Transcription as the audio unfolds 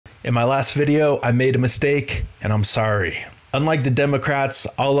In my last video, I made a mistake, and I'm sorry. Unlike the Democrats,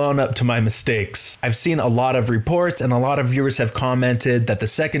 I'll own up to my mistakes. I've seen a lot of reports and a lot of viewers have commented that the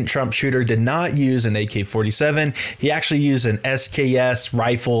second Trump shooter did not use an AK-47, he actually used an SKS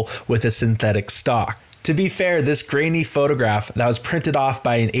rifle with a synthetic stock. To be fair, this grainy photograph that was printed off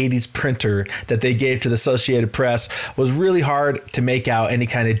by an 80s printer that they gave to the Associated Press was really hard to make out any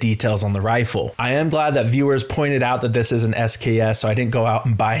kind of details on the rifle. I am glad that viewers pointed out that this is an SKS, so I didn't go out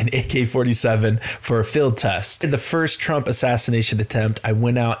and buy an AK-47 for a field test. In the first Trump assassination attempt, I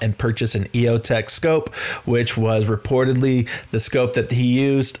went out and purchased an EOTech scope, which was reportedly the scope that he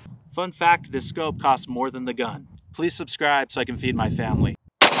used. Fun fact, this scope costs more than the gun. Please subscribe so I can feed my family.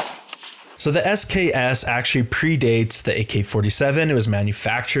 So the SKS actually predates the AK-47. It was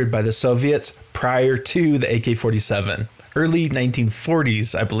manufactured by the Soviets prior to the AK-47, early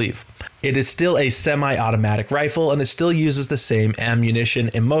 1940s, I believe. It is still a semi-automatic rifle and it still uses the same ammunition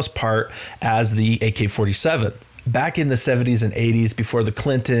in most part as the AK-47. Back in the 70s and 80s, before the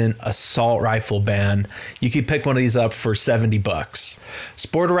Clinton assault rifle ban, you could pick one of these up for 70 bucks.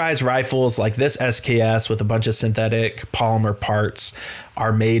 Sporterized rifles like this SKS with a bunch of synthetic polymer parts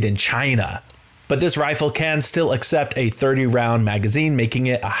are made in China. But this rifle can still accept a 30-round magazine, making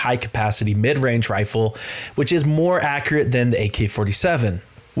it a high-capacity mid-range rifle, which is more accurate than the AK-47.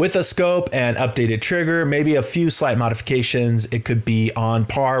 With a scope and updated trigger, maybe a few slight modifications, it could be on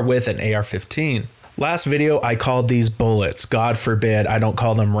par with an AR-15. Last video, I called these bullets. God forbid I don't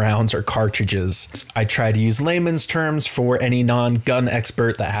call them rounds or cartridges. I try to use layman's terms for any non-gun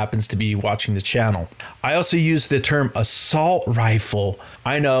expert that happens to be watching the channel. I also use the term assault rifle.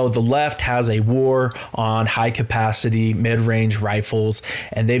 I know the left has a war on high-capacity mid-range rifles,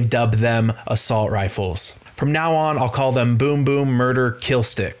 and they've dubbed them assault rifles. From now on, I'll call them boom boom murder kill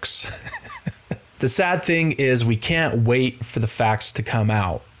sticks. The sad thing is we can't wait for the facts to come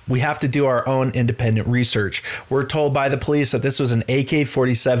out. We have to do our own independent research. We're told by the police that this was an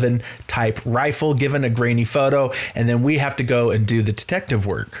AK-47 type rifle given a grainy photo, and then we have to go and do the detective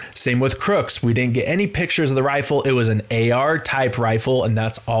work. Same with Crooks. We didn't get any pictures of the rifle. It was an AR type rifle, and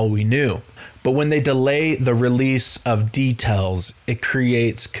that's all we knew. But when they delay the release of details, it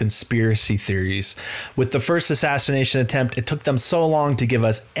creates conspiracy theories. With the first assassination attempt, it took them so long to give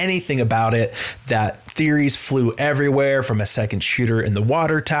us anything about it that theories flew everywhere, from a second shooter in the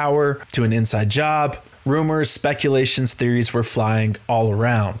water tower to an inside job. Rumors, speculations, theories were flying all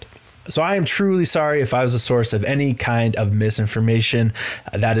around. So I am truly sorry if I was a source of any kind of misinformation.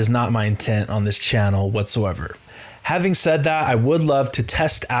 That is not my intent on this channel whatsoever. Having said that, I would love to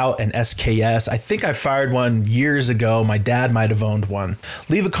test out an SKS. I think I fired one years ago. My dad might have owned one.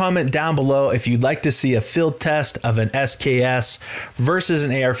 Leave a comment down below if you'd like to see a field test of an SKS versus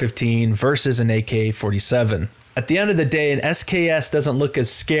an AR-15 versus an AK-47. At the end of the day, an SKS doesn't look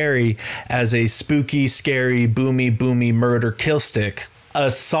as scary as a spooky, scary, boomy murder kill stick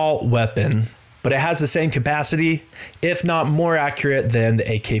assault weapon, but it has the same capacity, if not more accurate than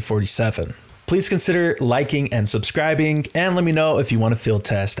the AK-47. Please consider liking and subscribing, and let me know if you want a field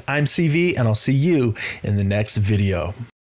test. I'm CV, and I'll see you in the next video.